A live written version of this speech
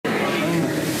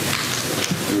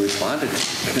wanted to.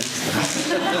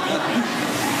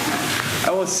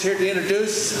 I was here to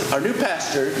introduce our new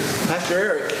pastor, Pastor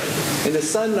Eric, and his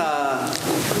son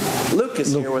Luke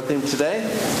is here with him today.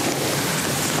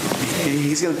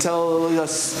 He's going to tell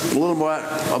us a little more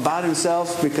about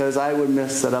himself because I would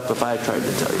mess it up if I tried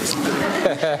to tell you something.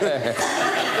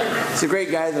 He's a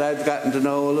great guy that I've gotten to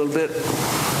know a little bit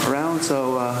around,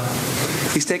 so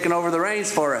he's taking over the reins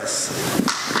for us.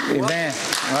 Amen.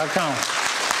 Welcome.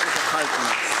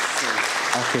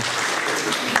 Okay.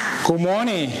 Good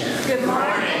morning. Good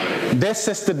morning. This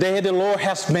is the day the Lord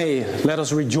has made. Let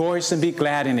us rejoice and be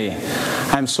glad in it.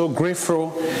 I'm so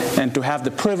grateful and to have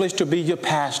the privilege to be your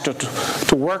pastor,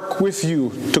 to work with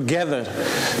you together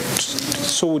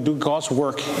so we do God's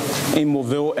work in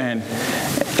Mobile and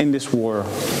in this world.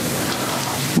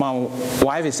 My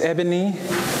wife is Ebony,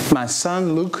 my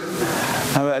son Luke,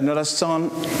 I have another son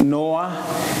Noah,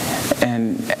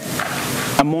 and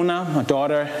Amona, my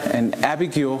daughter, and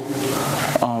Abigail,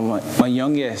 my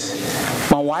youngest.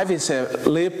 My wife is a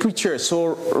lay preacher,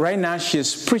 so right now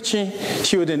she's preaching.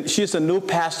 She's a new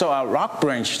pastor at Rock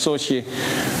Branch, so she's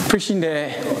preaching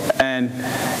there.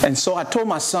 And so I told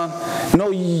my son,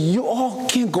 no, you all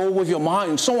can't go with your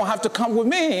mom. Someone have to come with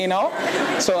me, you know.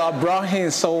 So I brought him.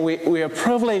 So we are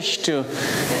privileged to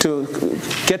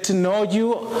get to know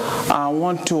you. I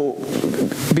want to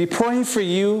be praying for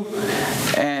you.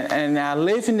 And I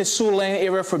live in the Sioux Lane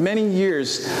area for many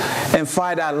years. In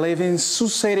fact, I live in Sioux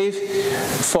City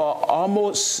for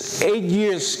almost 8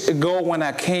 years ago when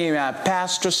I came. I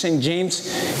pastored St.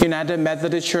 James United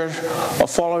Methodist Church.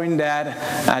 Following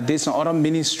that, I did some other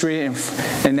ministry,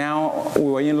 and now we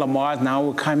were in Lamar. Now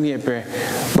we come here,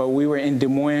 but we were in Des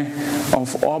Moines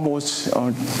almost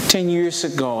 10 years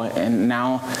ago, and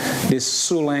now this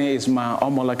Sioux Lane is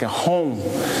almost like a home.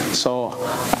 So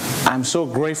I'm so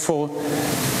grateful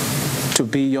to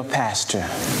be your pastor.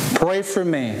 Pray for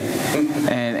me,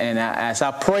 and as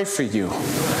I pray for you.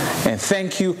 And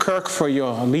thank you, Kirk, for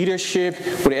your leadership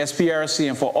with the SPRC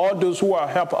and for all those who are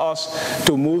helping us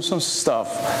to move some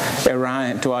stuff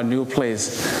around to our new place.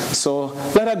 So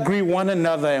let us greet one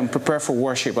another and prepare for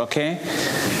worship, okay?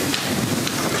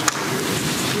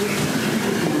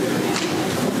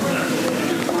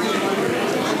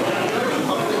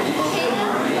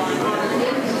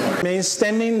 Remain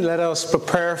standing. Let us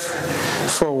prepare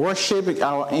for worship.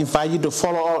 I'll invite you to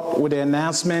follow up with the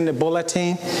announcement, the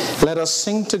bulletin. Let us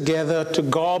sing together. To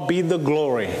God be the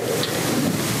glory.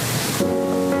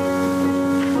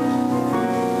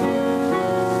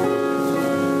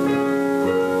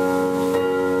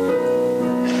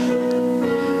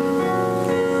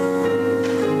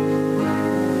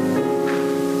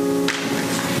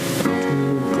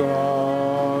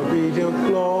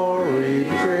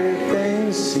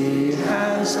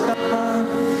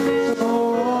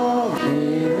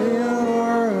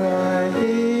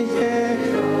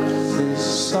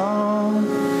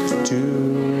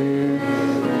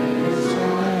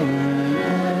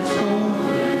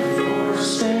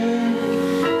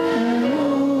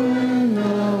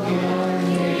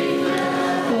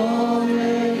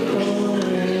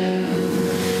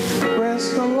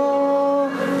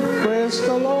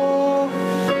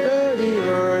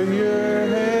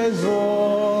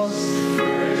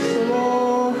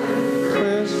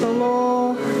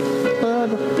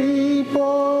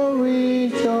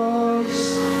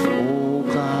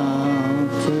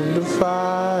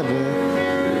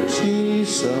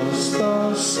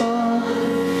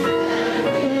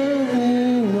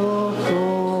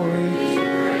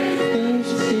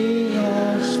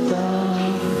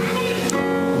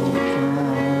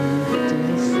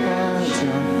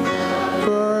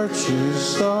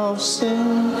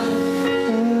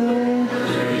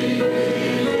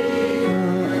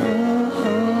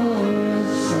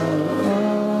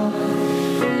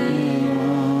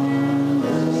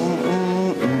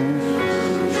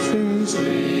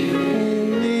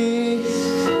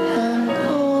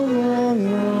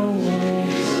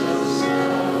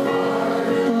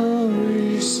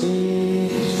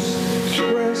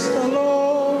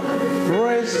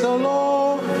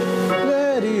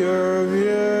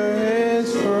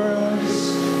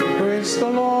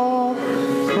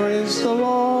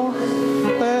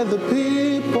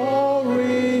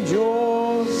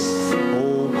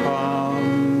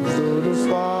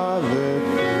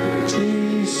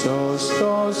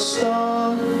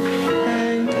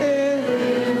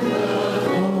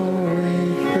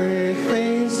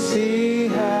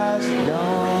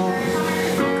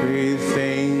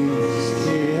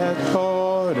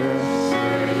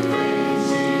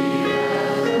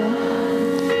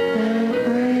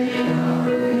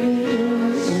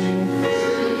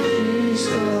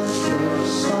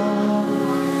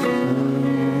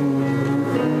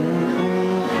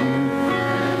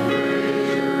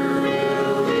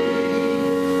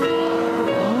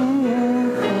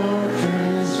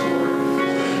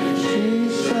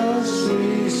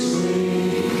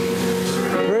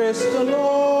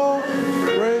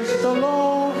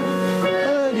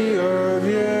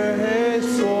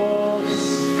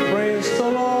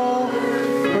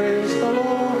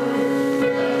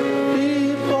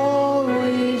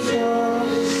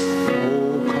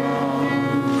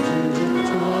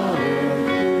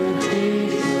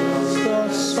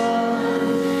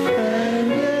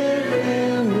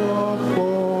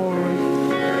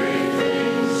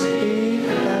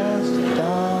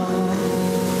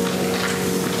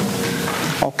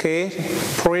 Okay,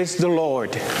 praise the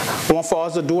Lord. I want for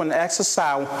us to do an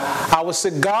exercise. I will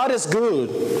say, God is good.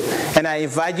 And I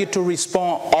invite you to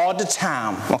respond all the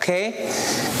time, okay?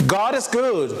 God is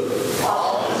good.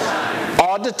 All the time.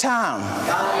 All the time.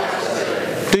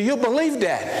 Do you believe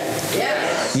that?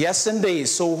 Yes. Yes, indeed.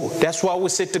 So that's why we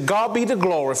say, to God be the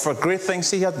glory for great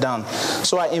things He has done.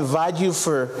 So I invite you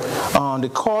for the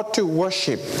call to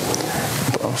worship.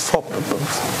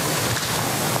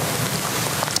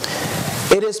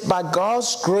 It is by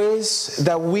God's grace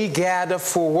that we gather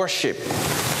for worship.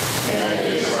 And it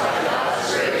is by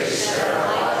God's grace that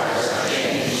our lives are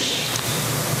changed.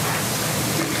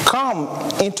 Come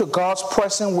into God's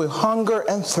presence with hunger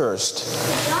and thirst.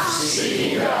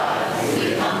 Seeking God,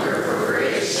 we hunger for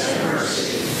grace and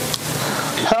mercy.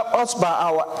 Help us by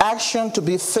our action to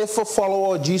be faithful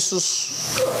followers of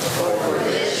Jesus. For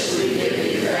this we give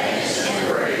you thanks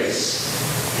and praise.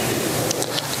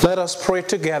 Let us pray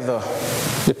together.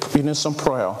 You need some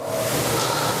prayer.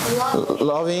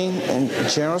 Loving and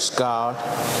generous God,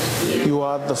 you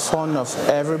are the fount of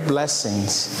every blessing,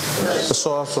 the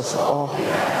source of all.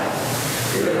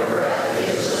 Your breath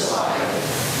gives us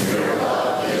life. Your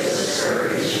love gives us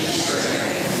courage and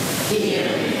strength,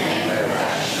 healing and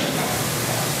compassion.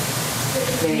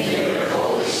 May your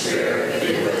Holy Spirit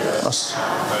be with us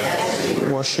as we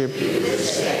worship.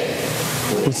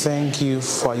 We thank you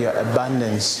for your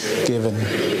abundance given.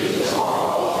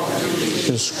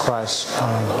 Jesus Christ.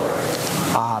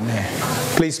 Amen.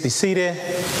 Please be seated.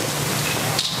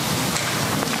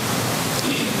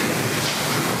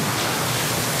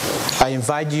 I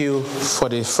invite you for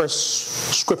the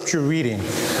first scripture reading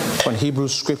from Hebrew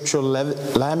scripture,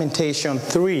 Lamentations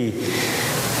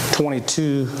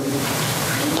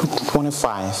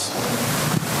 3:22-25.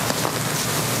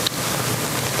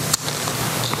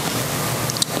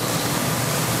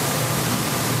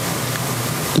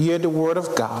 Hear the word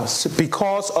of God.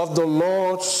 Because of the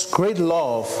Lord's great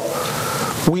love,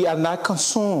 we are not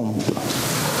consumed,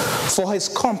 for His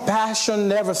compassion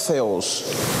never fails.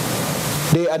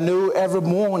 They are new every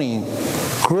morning.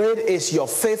 Great is your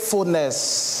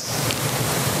faithfulness.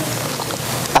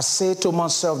 I say to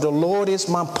myself, the Lord is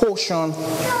my portion,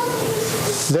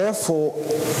 therefore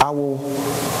I will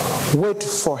wait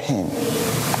for Him.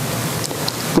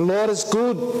 The Lord is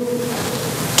good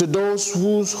to those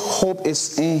whose hope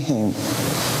is in Him,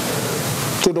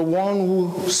 to the one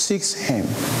who seeks Him.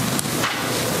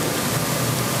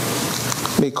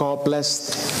 May God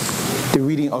bless the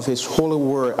reading of His holy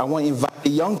word. I want to invite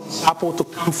the young disciple to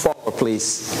come forward,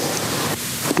 please.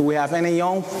 Do we have any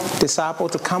young disciple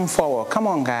to come forward? Come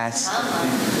on, guys.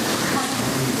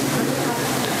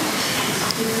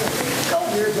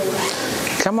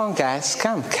 Come on, guys.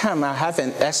 Come. I have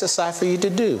an exercise for you to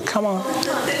do. Come on.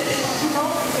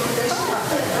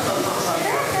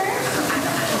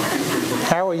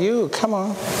 How are you? Come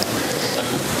on.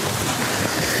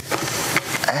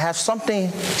 I have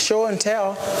something show and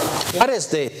tell. What is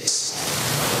this?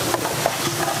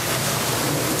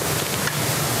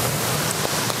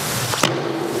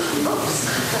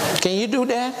 Can you do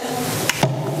that?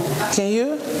 Can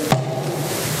you?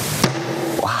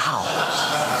 Wow.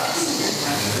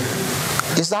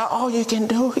 Is that all you can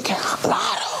do? You can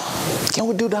lotto. Can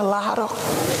we do the lotto?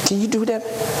 Can you do that?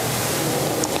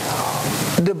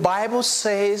 The Bible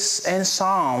says in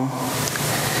Psalm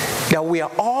that we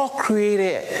are all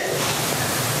created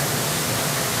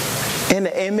in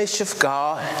the image of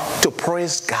God to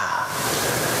praise God.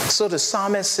 So the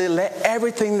psalmist said, let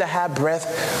everything that have breath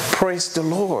praise the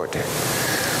Lord.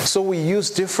 So we use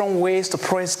different ways to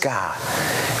praise God.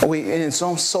 I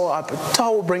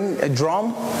thought we'll bring a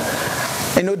drum.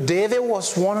 You know, David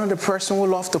was one of the person who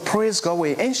loved to praise God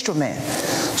with an instrument.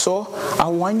 So I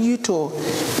want you to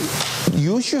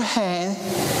use your hand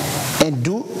and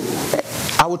do.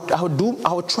 I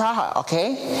will try,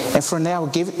 okay? And from there,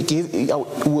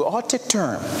 we'll all take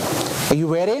turn. Are you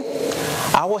ready?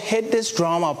 I will hit this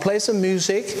drum. I'll play some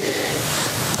music.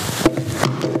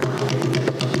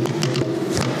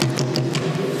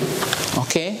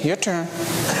 Okay, your turn.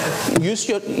 You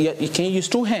can use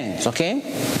two hands, okay?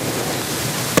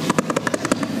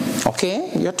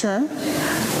 Okay, your turn.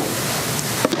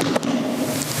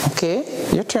 Okay,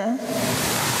 your turn.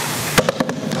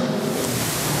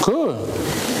 Good.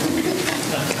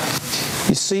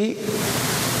 You see,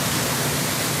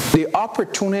 the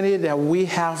opportunity that we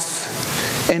have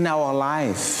in our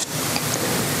life,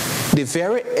 the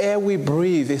very air we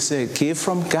breathe is a gift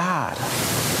from God.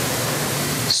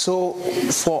 So,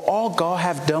 for all God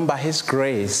have done by His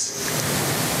grace,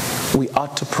 we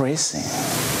ought to praise Him.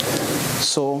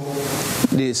 So,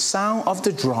 the sound of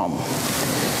the drum,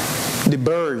 the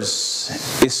birds.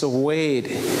 It's a way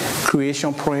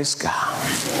creation praise God.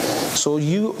 So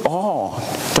you all,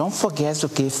 don't forget to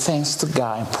give thanks to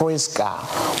God and praise God.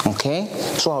 Okay?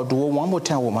 So I'll do it one more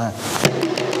time with my hand.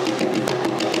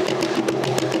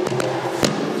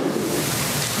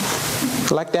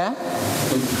 Like that?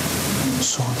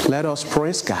 So let us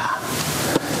praise God.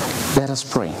 Let us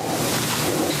pray.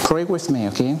 Pray with me,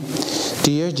 okay?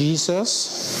 Dear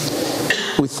Jesus,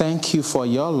 we thank you for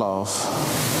your love,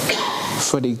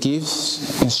 for the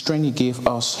gifts and strength you give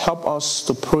us. Help us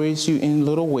to praise you in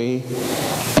little way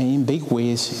and in big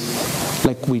ways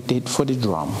like we did for the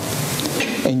drum.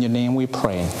 In your name we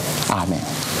pray. Amen.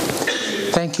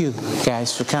 Thank you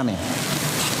guys for coming.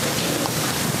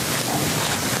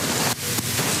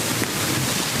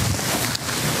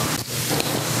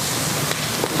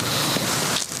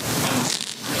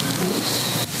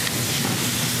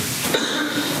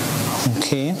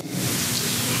 Okay.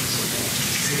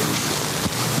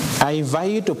 I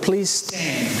invite you to please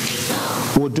stand.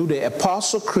 We'll do the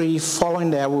Apostle Creed.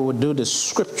 Following that, we will do the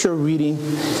scripture reading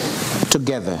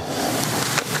together.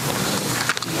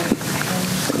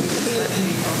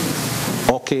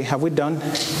 Okay, have we done?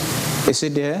 Is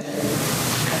it there?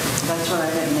 That's what I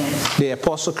had missed. The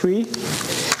Apostle Creed?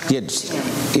 Yes.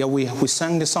 Yeah, we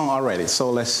sang the song already.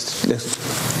 So let's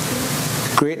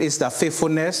great is the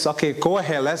faithfulness. Okay, go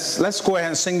ahead. Let's go ahead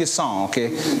and sing this song.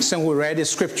 Okay, since we read the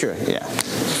scripture. Yeah.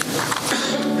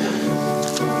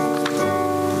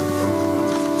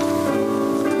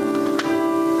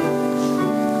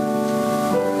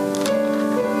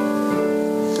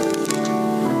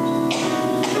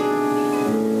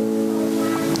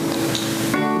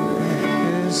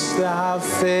 Is thy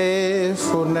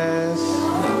faithfulness.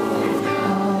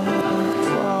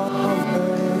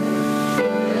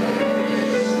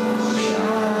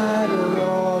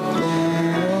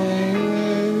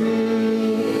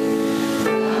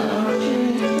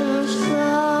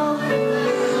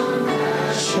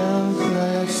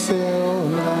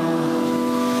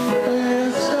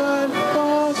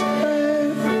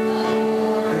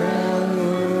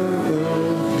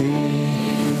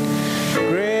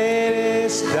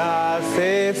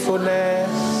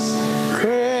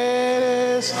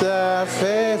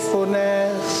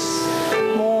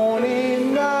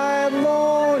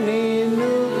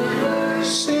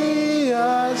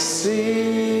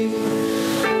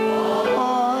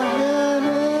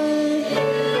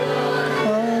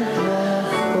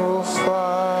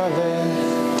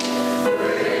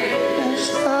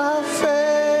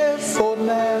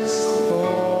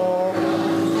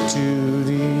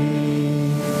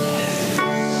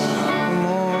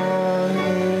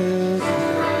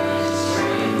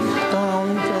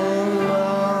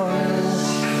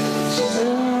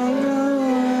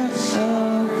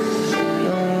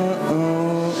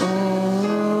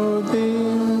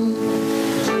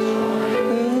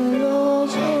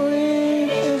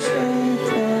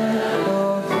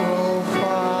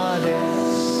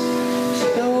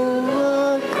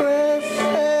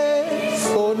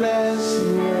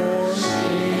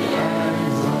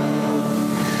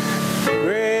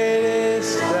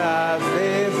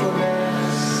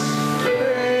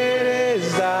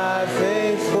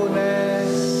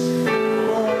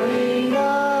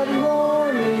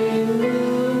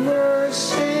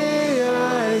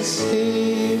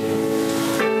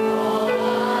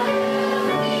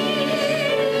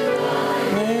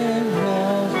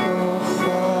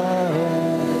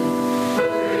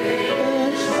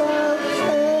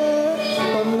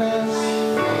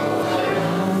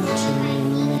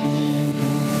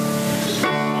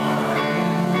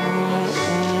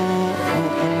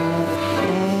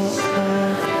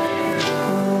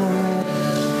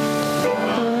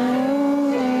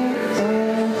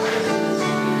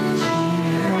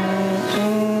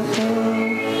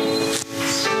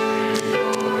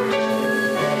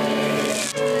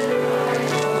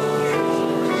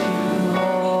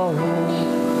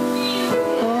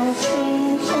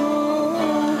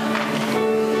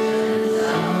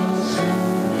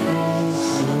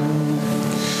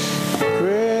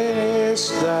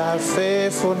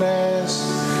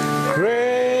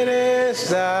 Great is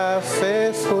thy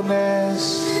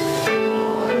faithfulness.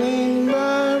 Morning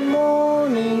by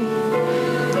morning,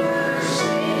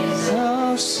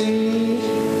 I'll see.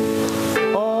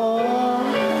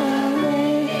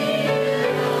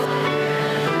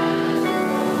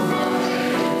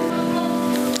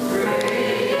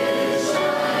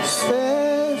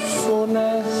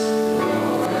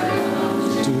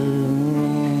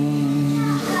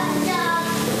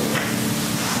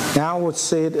 Now we'll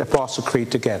say the Apostle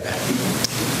Creed together.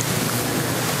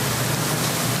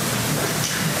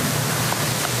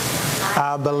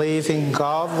 I believe in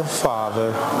God the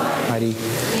Father, mighty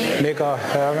maker of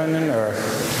heaven and earth,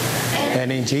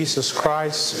 and in Jesus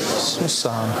Christ, his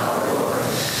Son,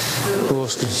 who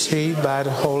was conceived by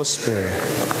the Holy Spirit,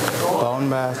 born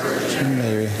by Virgin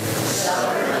Mary,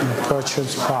 and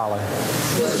purchased Pilate.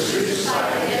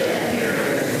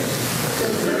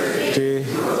 He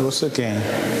rose again.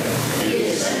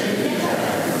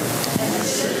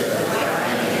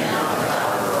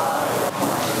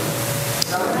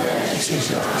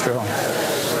 Sure.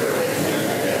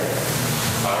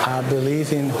 I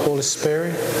believe in the Holy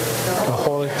Spirit, the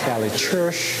Holy Catholic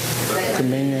Church,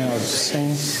 communion of the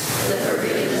saints,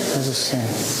 as a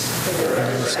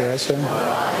sin,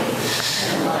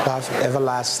 life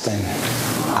everlasting.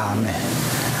 Amen.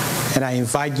 And I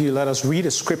invite you, let us read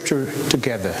the scripture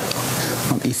together.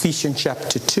 Ephesians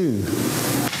chapter 2,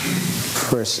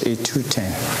 verse 8 to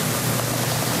 10.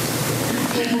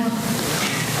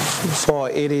 For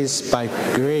it is by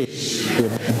grace you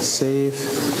have been saved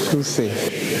through faith.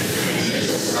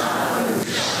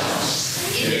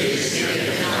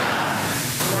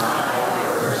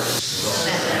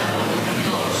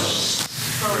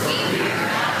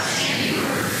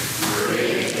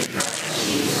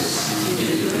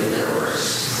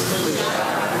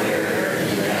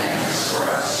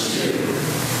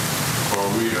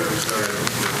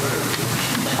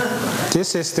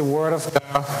 This is the word of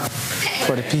God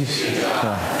for the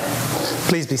people.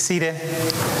 Please be seated.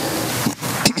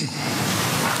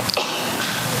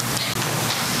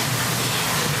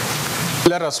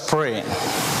 Let us pray.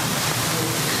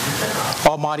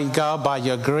 Almighty God, by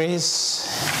your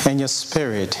grace and your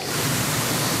spirit,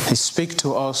 speak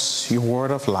to us your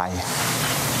word of life.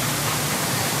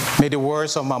 May the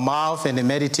words of my mouth and the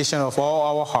meditation of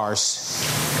all our hearts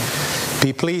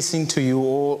be pleasing to you,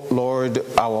 O Lord,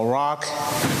 our rock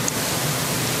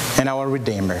and our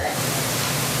Redeemer.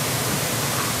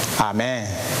 Amen.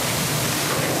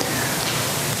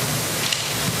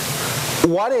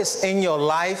 What is in your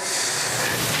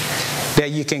life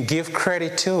that you can give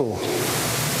credit to?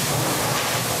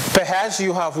 Perhaps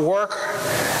you have worked,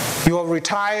 you are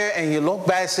retired, and you look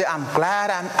back and say, I'm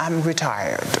glad I'm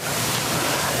retired.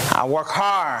 I work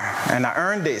hard and I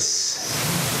earned this.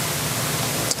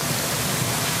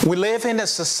 We live in a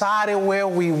society where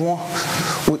we want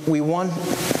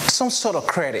some sort of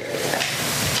credit.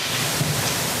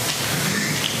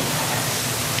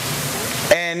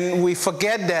 And we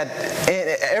forget that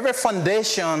every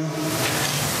foundation,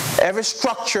 every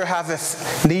structure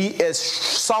needs a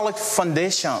solid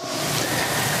foundation.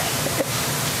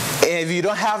 And if you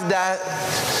don't have that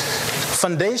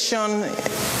foundation,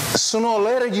 sooner or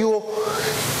later your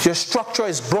structure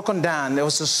is broken down. There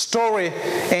was a story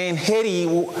in Haiti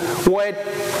where,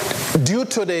 due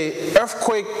to the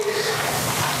earthquake,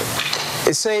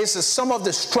 it says that some of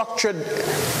the structured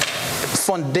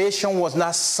foundation was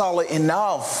not solid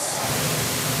enough.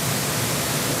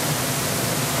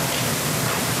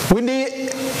 We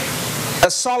need a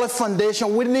solid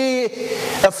foundation. We need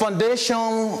a foundation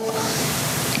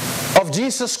of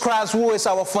Jesus Christ, who is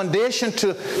our foundation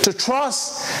to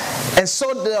trust. And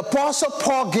so the Apostle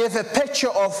Paul gave a picture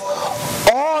of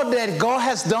all that God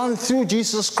has done through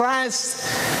Jesus Christ.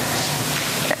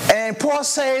 And Paul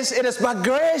says, it is by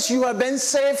grace you have been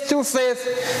saved through faith.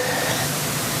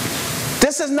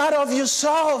 This is not of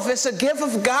yourself, it's a gift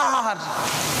of God.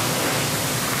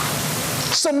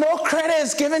 So no credit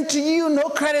is given to you, no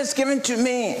credit is given to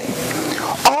me.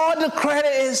 All the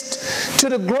credit is to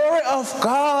the glory of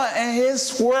God and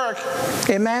His work.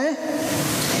 Amen?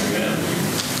 Amen.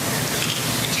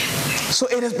 So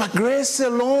it is by grace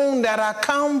alone that I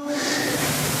come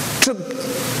to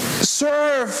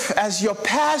serve as your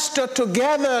pastor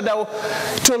together,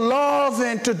 to love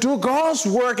and to do God's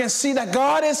work and see that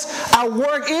God is at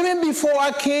work. Even before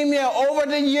I came here, over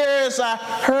the years, I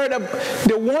heard of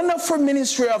the wonderful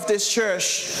ministry of this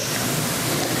church.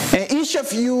 And each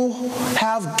of you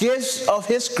have gifts of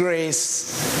His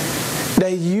grace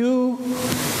that you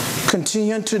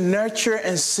continue to nurture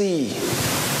and see.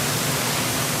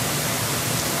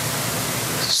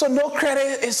 So no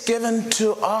credit is given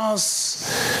to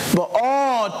us, but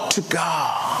all to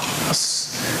God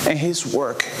and His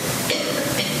work.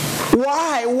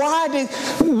 Why? Why did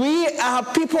we are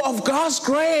people of God's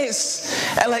grace?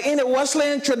 And like in the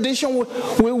Wesleyan tradition,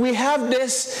 we have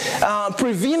this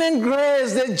prevenient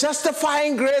grace, the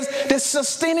justifying grace, the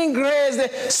sustaining grace, the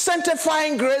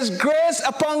sanctifying grace. Grace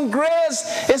upon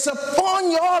grace is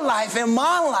upon your life and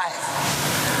my life.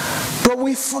 But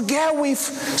we forget,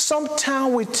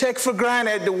 sometimes we take for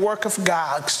granted the work of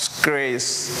God's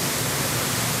grace.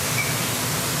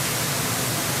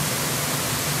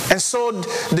 And so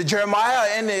the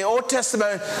Jeremiah in the Old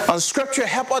Testament scripture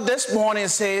help us this morning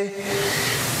and say,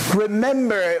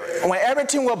 remember, when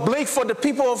everything was bleak for the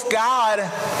people of God,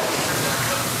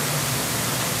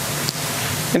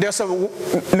 and there's a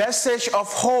message of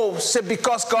hope,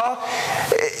 because God,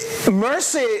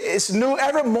 mercy is new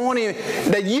every morning,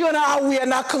 that you and I, we are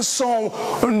not consumed.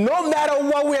 No matter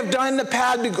what we have done in the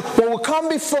past, when we come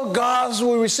before God,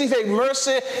 we receive a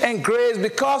mercy and grace.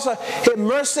 Because of His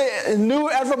mercy new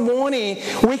every morning,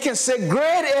 we can say,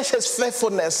 great is His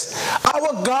faithfulness.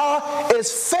 Our God is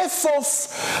faithful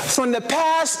from the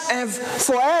past and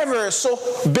forever. So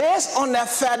based on that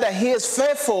fact that He is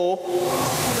faithful,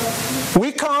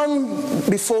 we come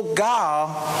before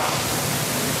God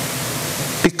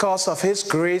because of His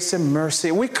grace and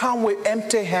mercy. We come with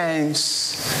empty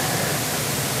hands.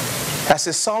 As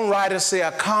the songwriter said,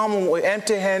 I come with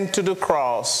empty hands to the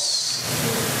cross,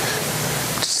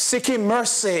 seeking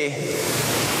mercy.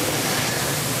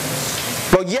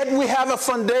 But yet we have a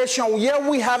foundation. Yet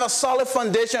we have a solid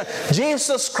foundation.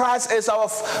 Jesus Christ is our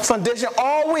foundation.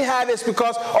 All we have is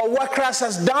because of what Christ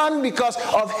has done, because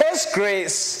of His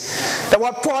grace. That's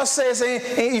what Paul says in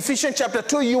Ephesians chapter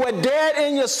 2. You were dead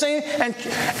in your sin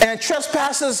and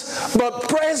trespasses, but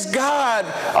praise God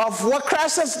of what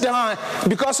Christ has done.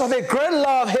 Because of His great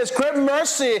love, His great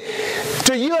mercy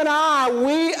to you and I,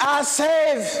 we are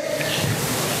saved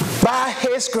by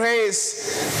His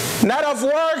grace, not of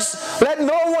works. Let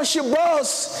no one should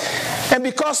boast. And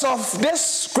because of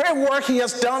this great work He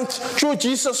has done through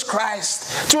Jesus Christ,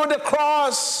 through the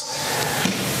cross,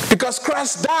 because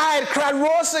Christ died, Christ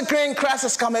rose again, Christ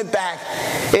is coming back.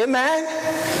 Amen?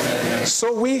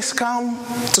 So we come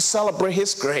to celebrate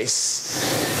His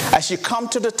grace. As you come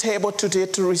to the table today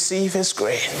to receive His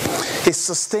grace, His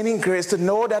sustaining grace, to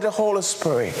know that the Holy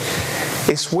Spirit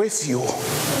is with you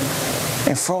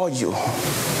and for you.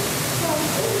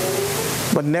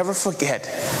 But never forget,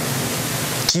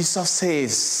 Jesus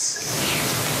says,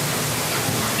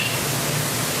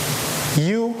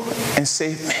 you and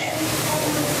save me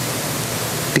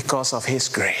because of His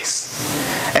grace.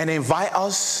 And invite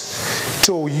us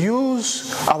to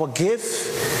use our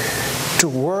gift to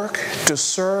work, to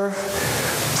serve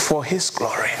for His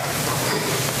glory.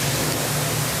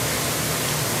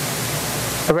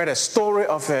 I read a story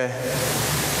of a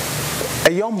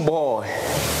young boy.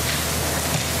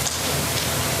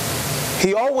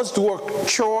 He always do a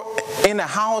chore in the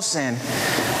house, and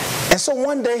so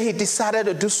one day he decided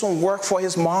to do some work for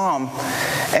his mom,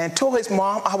 and told his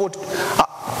mom, I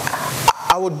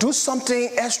will do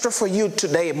something extra for you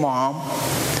today, Mom.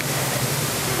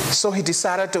 So he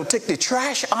decided to take the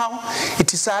trash out. He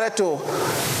decided to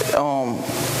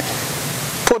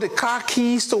put the car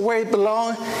keys to where it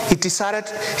belonged. He decided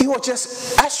he was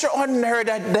just extraordinary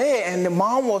that day, and the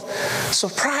mom was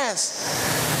surprised.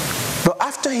 But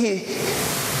after he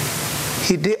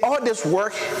did all this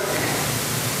work,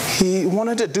 he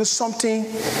wanted to do something,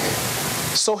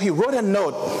 so he wrote a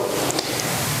note.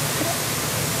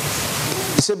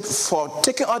 He said, for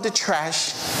taking out the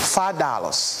trash, $5.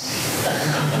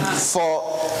 For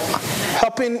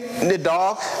helping the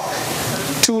dog,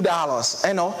 $2.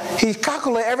 You know, he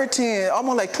calculated everything,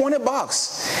 almost like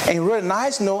 $20. And he wrote a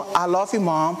nice note, I love you,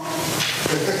 Mom,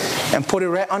 and put it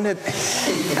right on a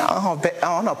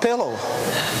pillow.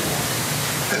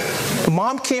 The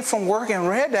mom came from work and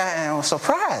read that and was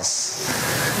surprised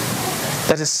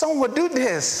that his son would do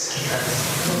this.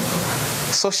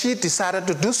 So she decided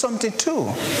to do something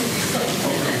too.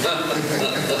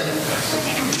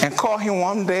 And called him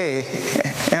one day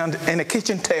in the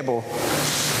kitchen table.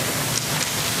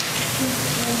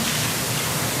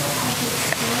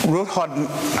 Wrote her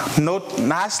note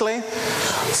nicely,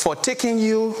 for taking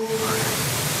you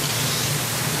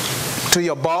to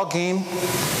your ball game,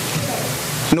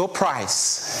 no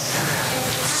price.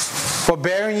 For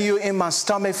bearing you in my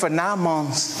stomach for 9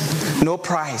 months, no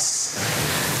price.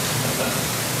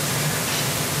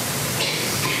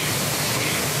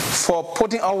 For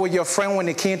putting up with your friend when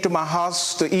they came to my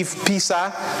house to eat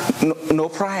pizza, no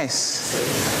price.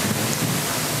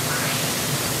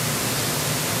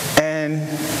 And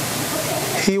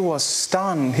he was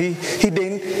stunned. He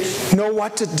didn't know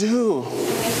what to do.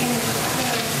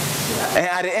 And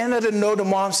at the end of the note, the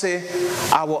mom said,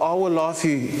 I will always love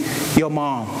you, your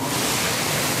mom.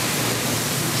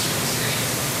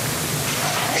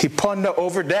 He pondered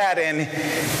over that, and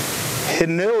he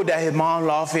knew that his mom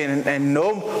loved him, and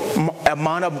no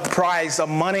amount of price or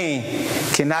money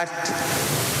cannot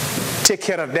take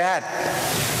care of that.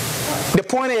 The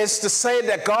point is to say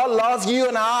that God loves you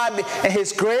and I, and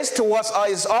His grace towards us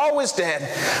is always there.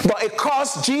 But it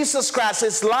cost Jesus Christ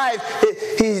His life,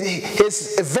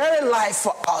 His very life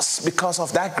for us because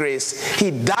of that grace. He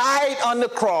died on the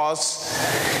cross.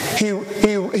 He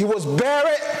was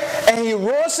buried and He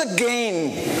rose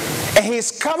again. And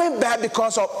He's coming back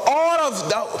because of all of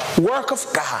the work of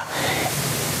God.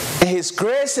 And His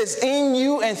grace is in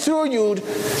you and through you.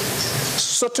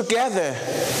 So together,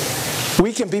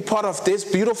 we can be part of this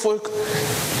beautiful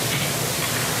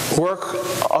work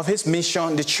of His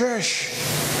mission, the church.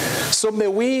 So may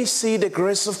we see the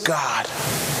grace of God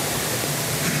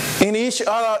in each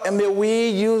other, and may we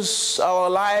use our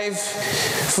life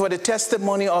for the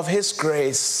testimony of His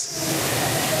grace.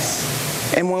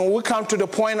 And when we come to the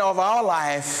point of our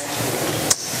life,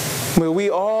 may we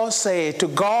all say, to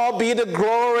God be the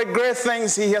glory, great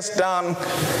things He has done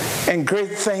and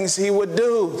great things He would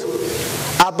do.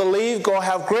 I believe God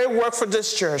have great work for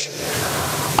this church.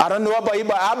 I don't know about you,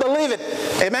 but I believe it.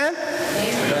 Amen?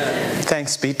 Amen.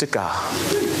 Thanks be to God.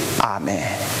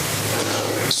 Amen.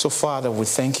 So, Father, we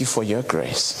thank you for your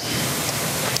grace.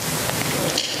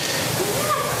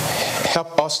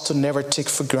 Help us to never take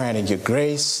for granted your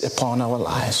grace upon our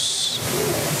lives.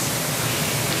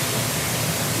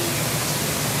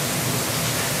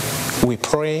 We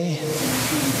pray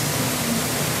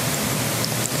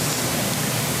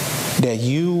that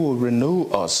you will renew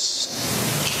us,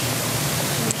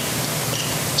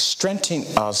 strengthen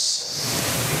us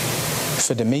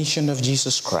for the mission of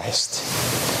Jesus Christ.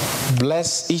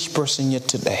 Bless each person here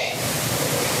today.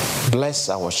 Bless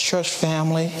our church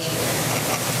family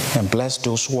and bless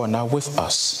those who are not with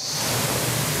us.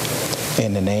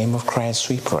 In the name of Christ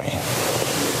we pray.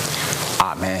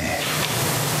 Amen.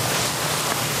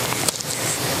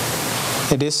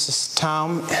 It is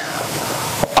time,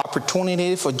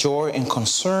 opportunity for joy and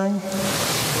concern.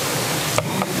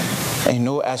 And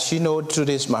as you know,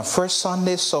 today is my first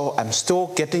Sunday, so I'm still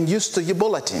getting used to your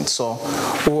bulletin. So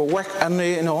we'll work on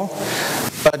it,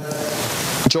 But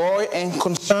joy and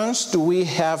concerns, do we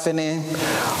have any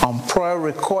prayer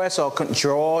requests or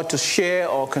joy to share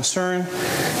or concern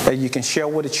that you can share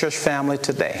with the church family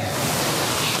today?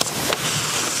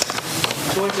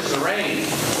 2 inches of rain.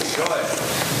 Joy.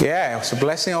 Yeah, it was a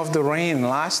blessing of the rain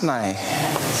last night.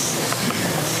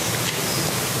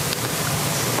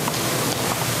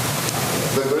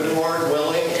 The good Lord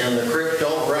willing and the creek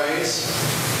don't rise,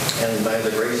 and by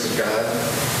the grace of God,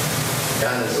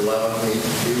 God has allowed me to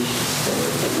do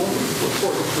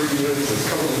 43 years this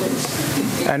coming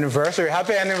week. Anniversary.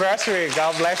 Happy anniversary.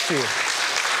 God bless you.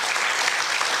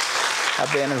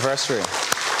 Happy anniversary.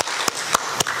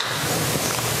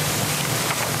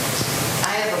 I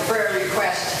have a prayer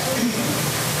request.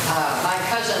 My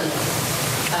cousin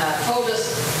told us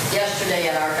yesterday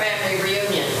at our family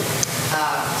reunion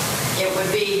it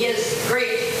would be his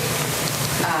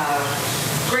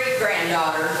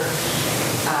great-granddaughter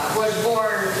was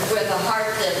born with a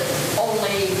heart that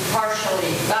only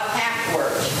partially, about half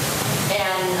worked,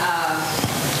 and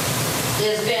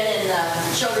has been in the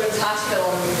Children's Hospital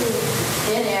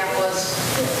in Minneapolis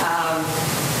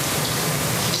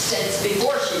since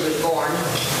before she was born.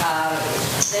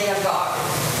 They have got,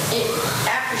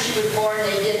 after she was born,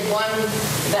 they did one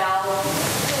valve,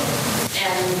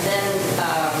 and then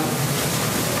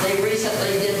they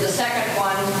recently did the second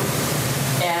one,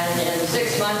 and in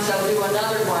 6 months they'll do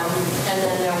another one, and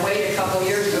then they'll wait a couple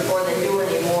years before they do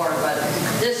any more. But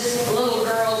this little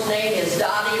girl's name is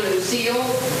Dottie Lucille,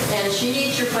 and she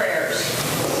needs your prayers.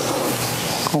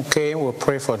 Okay, we'll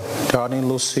pray for Dottie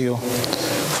Lucille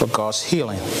for God's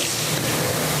healing.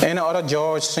 Any other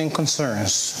joys and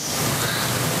concerns?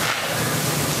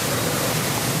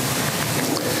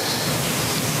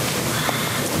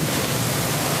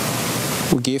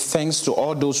 We give thanks to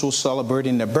all those who are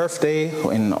celebrating their birthday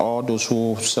and all those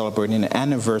who are celebrating the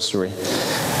anniversary.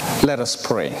 Let us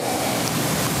pray.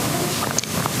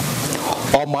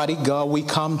 Almighty God, we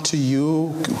come to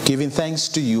you, giving thanks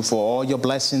to you for all your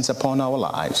blessings upon our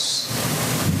lives.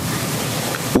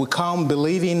 We come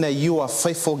believing that you are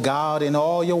faithful God in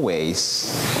all your ways.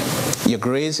 Your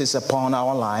grace is upon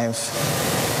our life,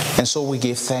 and so we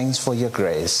give thanks for your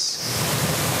grace.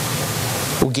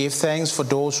 We give thanks for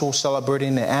those who are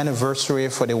celebrating the anniversary,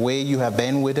 for the way you have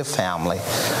been with the family.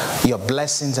 Your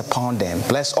blessings upon them.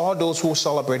 Bless all those who are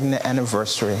celebrating the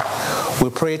anniversary.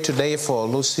 We pray today for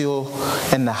Lucille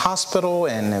in the hospital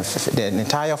and the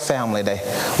entire family.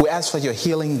 We ask for your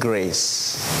healing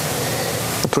grace.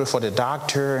 We pray for the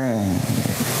doctor and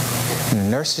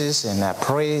nurses, and I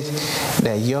pray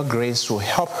that your grace will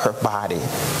help her body.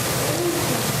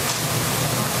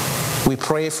 We We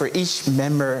pray for each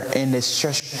member in this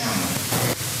church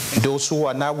family. Those who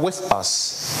are not with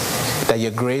us, that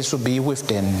your grace will be with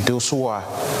them. Those who are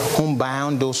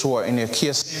homebound, those who are in your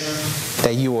care center,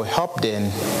 that you will help them.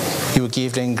 You will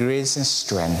give them grace and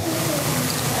strength.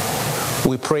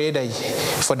 We pray that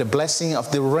for the blessing of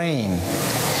the rain.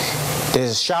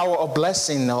 There's a shower of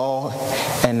blessing,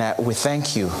 and we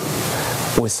thank you.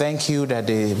 We thank you that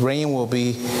the rain will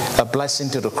be a blessing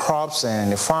to the crops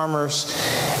and the farmers,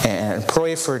 and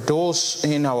pray for those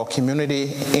in our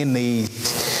community in need,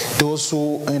 those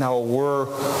who in our world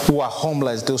who are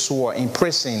homeless, those who are in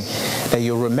prison, that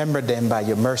you remember them by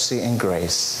your mercy and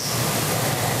grace.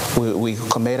 We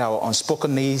commit our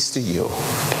unspoken needs to you,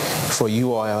 for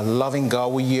you are a loving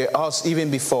God. We hear us even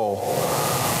before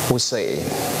we say,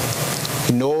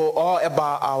 you know all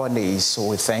about our needs, so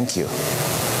we thank you.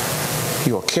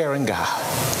 You are caring God.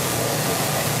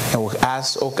 And we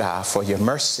ask, oh God, for your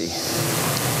mercy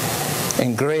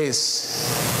and grace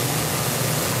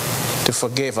to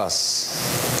forgive us.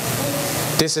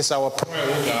 This is our prayer,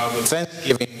 oh God, with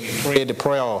thanksgiving. We pray the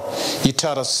prayer you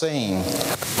taught us, saying,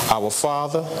 Our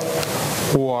Father,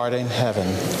 who art in heaven,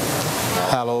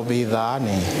 hallowed be thy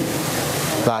name.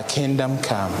 Thy kingdom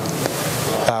come,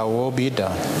 thy will be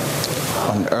done,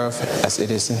 on earth as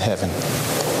it is in heaven.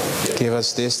 Give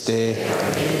us this day,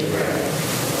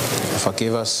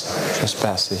 forgive us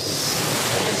trespasses.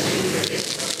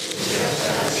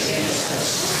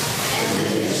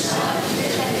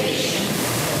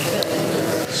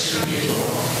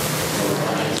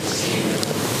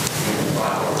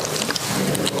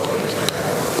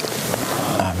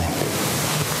 Amen.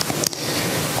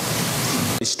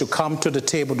 It's to come to the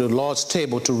table, the Lord's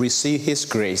table, to receive His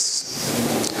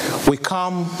grace. We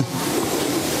come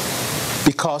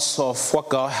because of what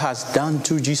God has done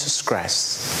through Jesus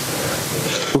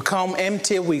Christ. We come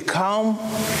empty, we come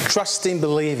trusting,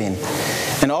 believing.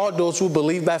 And all those who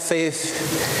believe by faith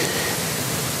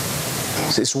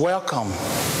is welcome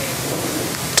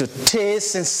to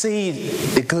taste and see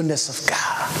the goodness of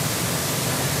God.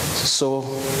 So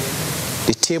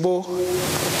the table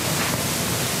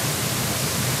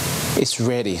is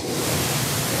ready.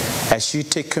 As you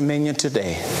take communion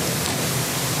today,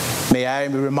 may I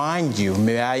remind you,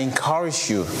 may I encourage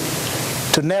you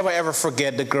to never ever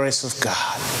forget the grace of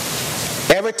God.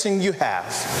 Everything you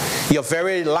have, your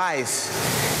very life,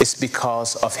 is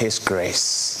because of His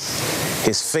grace,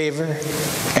 His favor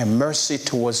and mercy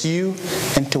towards you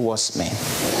and towards me.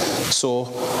 So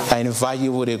I invite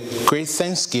you with a great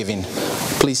thanksgiving.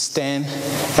 Please stand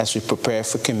as we prepare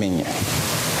for communion.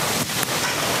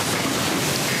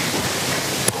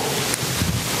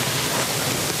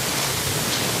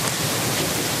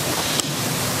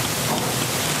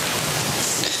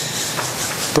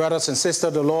 Brothers and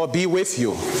sisters, the Lord be with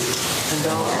you. And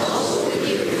also with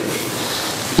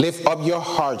you. Lift up your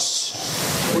hearts.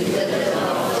 We lift it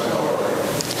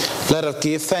up. Let us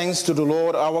give thanks to the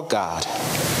Lord our God.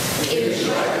 It is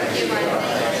right to give our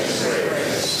thanks and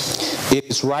praise. It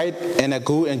is right and a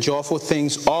good and joyful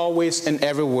things always and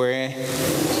everywhere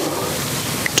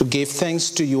to give thanks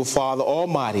to you, Father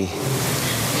Almighty,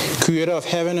 Creator of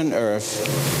heaven and earth.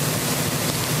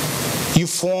 You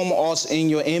form us in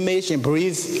your image and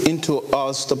breathe into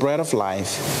us the breath of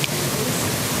life.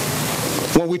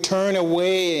 When we turn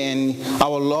away and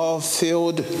our love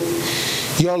filled,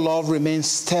 your love remains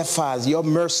steadfast. Your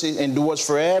mercy endures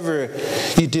forever.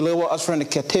 You deliver us from the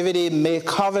captivity, made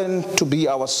covenant to be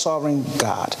our sovereign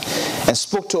God, and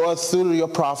spoke to us through your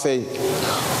prophet,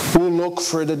 who look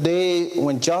for the day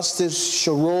when justice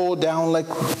shall roll down like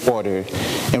water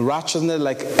and righteousness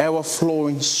like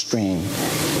ever-flowing stream.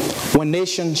 When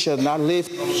nation shall not live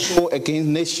against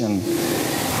nation,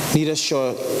 neither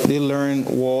shall they learn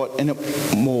war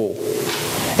anymore.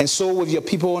 And so with your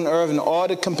people on earth and all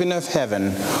the company of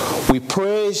heaven, we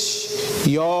praise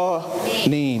your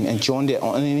name and join the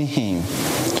only hymn.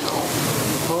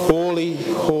 Holy,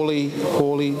 holy,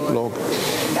 holy Lord,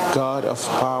 God of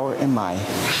power and might.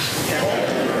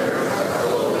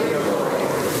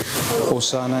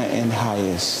 Hosanna in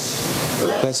highest.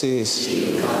 Blessed is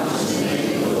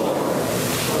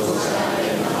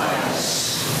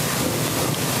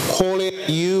holy are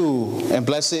you, and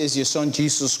blessed is your Son,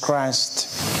 Jesus Christ.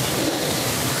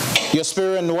 Your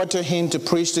Spirit anointed him to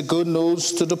preach the good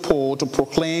news to the poor, to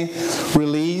proclaim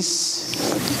release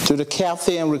to the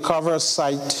captive and recover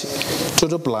sight to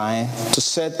the blind, to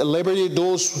set at liberty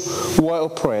those who are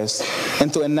oppressed,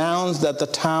 and to announce that the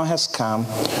time has come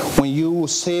when you will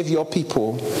save your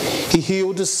people. He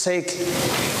healed the sick,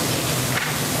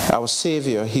 our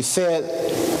Savior. He fed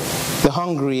the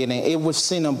hungry, and ate with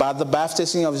sinners. By the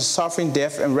baptism of his suffering,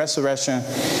 death, and resurrection,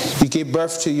 you gave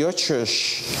birth to your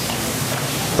church,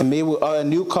 and made with a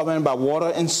new covenant by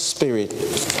water and spirit.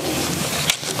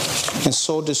 And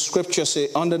so the scripture says,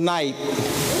 on the night,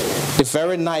 the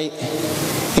very night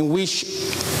in which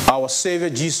our Savior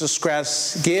Jesus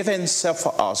Christ gave himself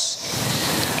for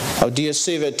us, our dear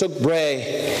Savior took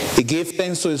bread, he gave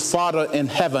thanks to his Father in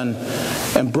heaven,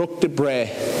 and broke the bread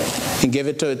and gave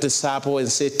it to his disciple and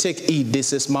said, take, eat,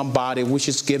 this is my body which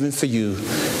is given for you.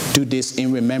 Do this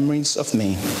in remembrance of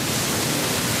me.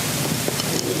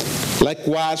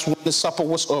 Likewise, when the supper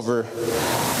was over,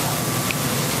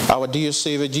 our dear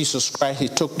Savior Jesus Christ, he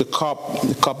took the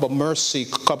cup of mercy,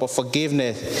 cup of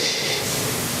forgiveness.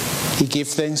 He gave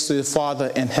thanks to the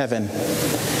Father in heaven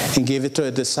and gave it to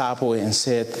a disciple and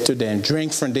said to them,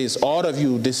 drink from this, all of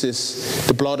you, this is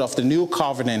the blood of the new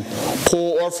covenant,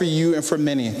 poured out for you and for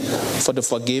many for the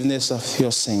forgiveness of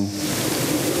your sin.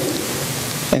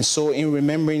 And so in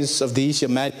remembrance of these your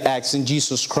mighty acts in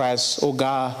Jesus Christ, O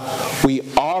God, we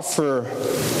offer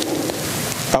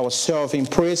ourselves in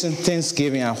praise and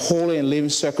thanksgiving, a holy and living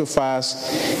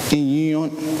sacrifice in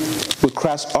union with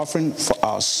Christ's offering for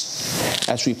us,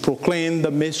 as we proclaim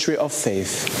the mystery of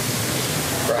faith.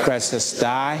 Christ has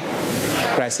died,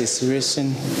 Christ is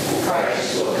risen.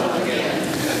 Christ will come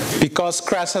again. Because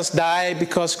Christ has died,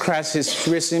 because Christ is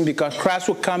risen, because Christ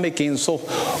will come again. So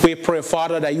we pray,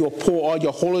 Father, that you will pour out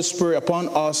your Holy Spirit upon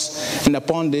us and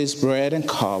upon this bread and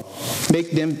cup.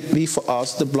 Make them be for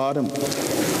us the blood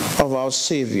of our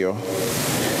Savior.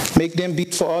 Make them be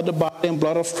for us the body and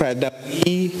blood of Christ, that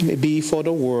we may be for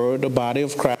the world the body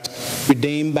of Christ,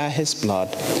 redeemed by his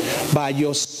blood. By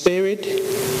your Spirit,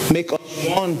 make us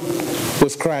one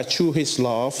with Christ through his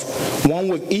love, one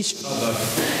with each other,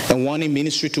 and one in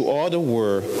ministry to all the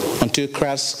world, until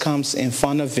Christ comes in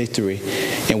final victory,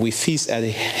 and we feast at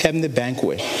a heavenly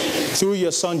banquet. Through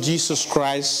your Son, Jesus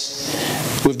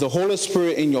Christ, with the Holy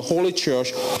Spirit in your holy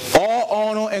church, all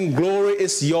honor and glory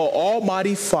is your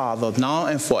Almighty Father, now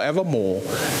and forevermore.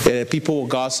 The people of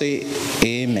God say,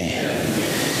 amen.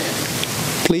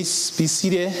 Please be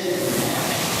seated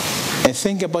and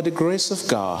think about the grace of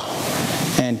God.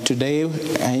 And today,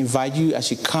 I invite you,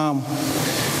 as you come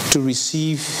to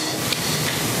receive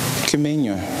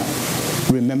communion,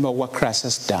 remember what Christ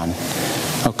has done.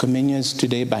 Our communion is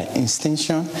today by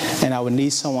extension, and I will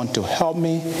need someone to help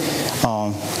me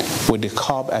with the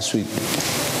cup as we.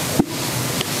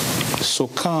 So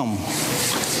come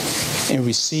and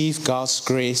receive God's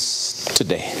grace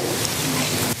today.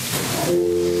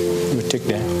 We take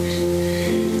that.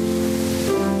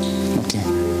 Okay.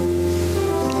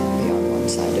 Be on one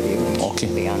side of you. Okay.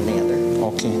 Be on the other.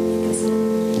 Okay.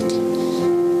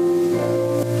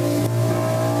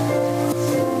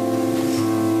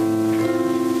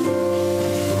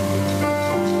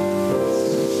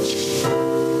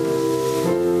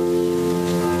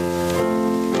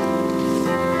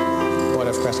 What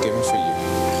have Christ given for you?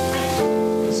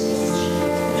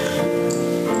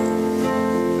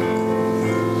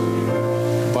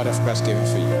 What have Christ given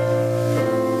for you?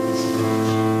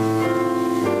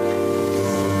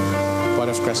 What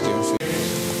have Christ given for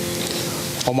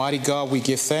you? Almighty God, we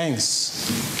give thanks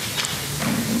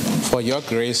for your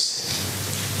grace.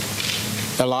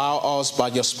 Allow us by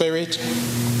your Spirit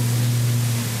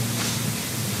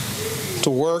to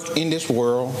work in this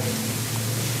world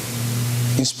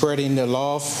in spreading the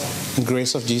love and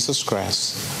grace of Jesus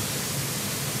Christ.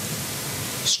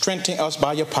 Strengthen us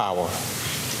by your power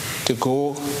to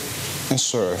go and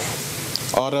serve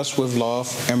others with love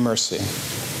and mercy.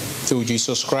 Through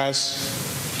Jesus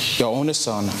Christ, your only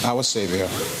Son, our Savior.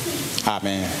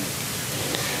 Amen.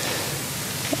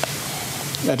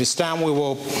 At this time, we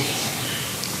will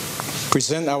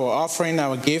present our offering,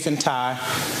 our gift and tithe.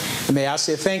 May I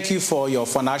say thank you for your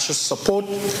financial support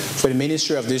for the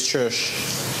ministry of this church.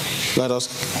 Let us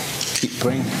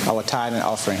bring our tithe and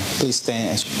offering. Please stand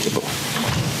and speak.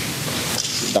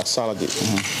 That's solid.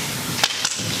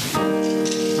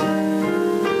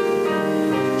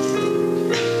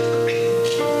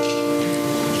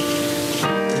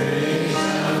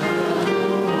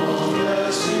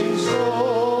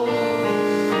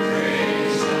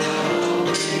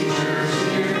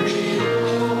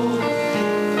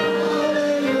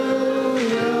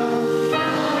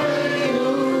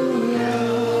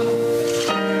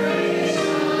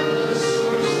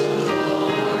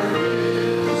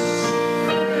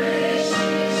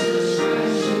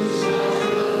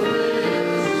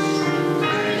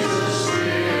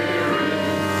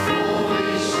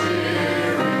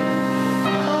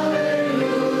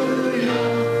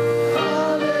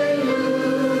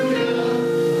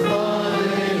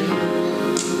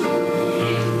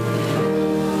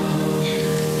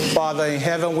 Father in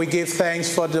heaven, we give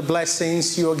thanks for the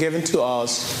blessings you are giving to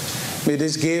us. May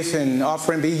this gift and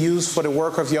offering be used for the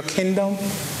work of your kingdom.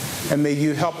 And may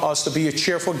you help us to be a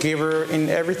cheerful giver in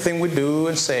everything we do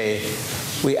and say.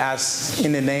 We ask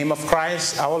in the name of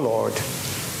Christ our Lord.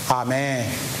 Amen.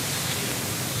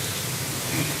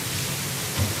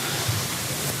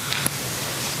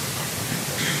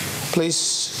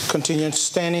 Please continue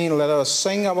standing. Let us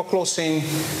sing our closing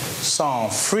song.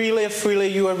 Freely, freely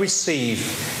you have received,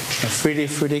 and freely,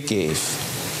 freely give.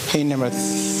 Hymn number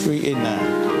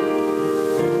 389.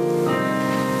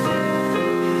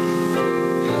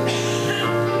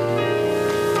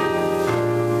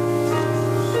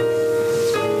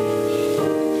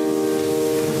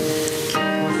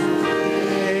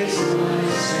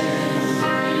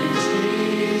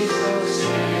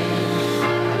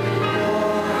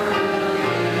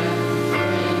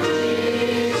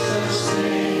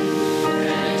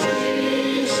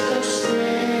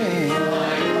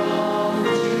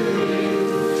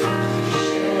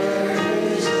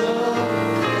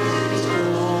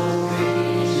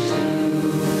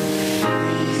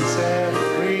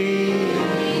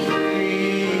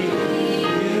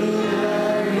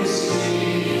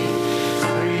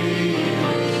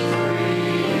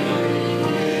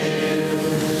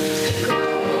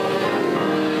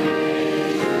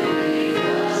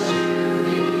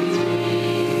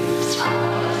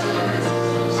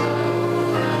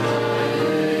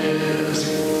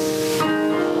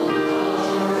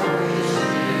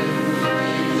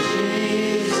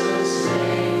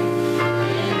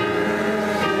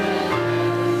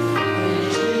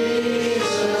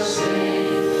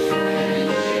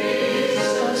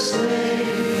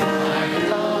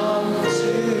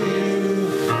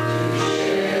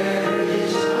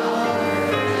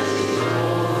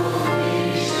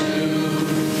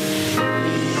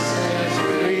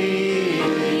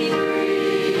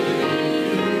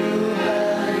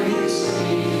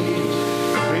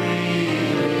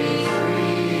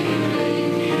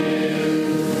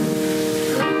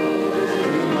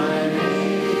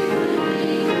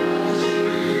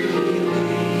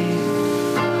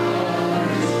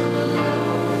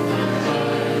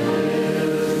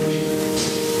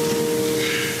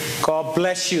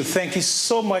 Bless you. Thank you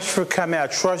so much for coming. I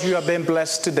trust you have been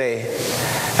blessed today.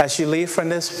 As you leave from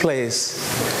this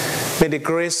place, may the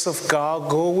grace of God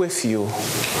go with you.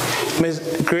 May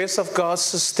the grace of God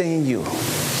sustain you.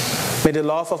 May the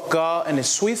love of God and the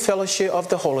sweet fellowship of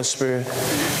the Holy Spirit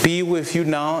be with you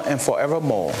now and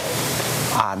forevermore.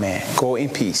 Amen. Go in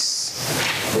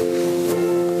peace.